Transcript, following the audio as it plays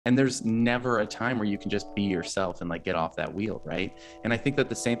And there's never a time where you can just be yourself and like get off that wheel, right? And I think that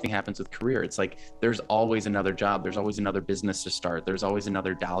the same thing happens with career. It's like there's always another job, there's always another business to start, there's always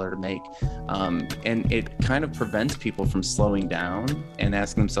another dollar to make. And it kind of prevents people from slowing down and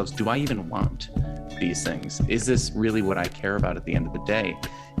asking themselves, do I even want these things? Is this really what I care about at the end of the day?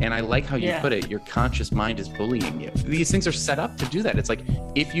 And I like how you put it, your conscious mind is bullying you. These things are set up to do that. It's like,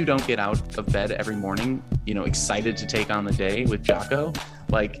 if you don't get out of bed every morning, you know, excited to take on the day with Jocko,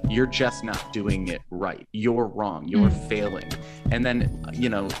 like you're just not doing it right. You're wrong. You're failing. And then, you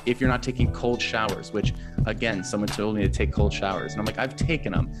know, if you're not taking cold showers, which again, someone told me to take cold showers, and I'm like, I've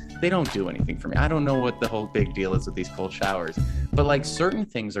taken them. They don't do anything for me. I don't know what the whole big deal is with these cold showers, but like certain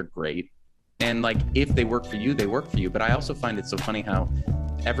things are great. And like, if they work for you, they work for you. But I also find it so funny how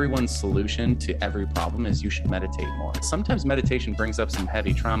everyone's solution to every problem is you should meditate more. Sometimes meditation brings up some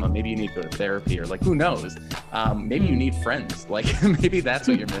heavy trauma. Maybe you need to go to therapy, or like, who knows? Maybe you need friends. Like maybe that's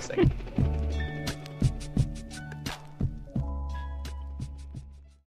what you're missing.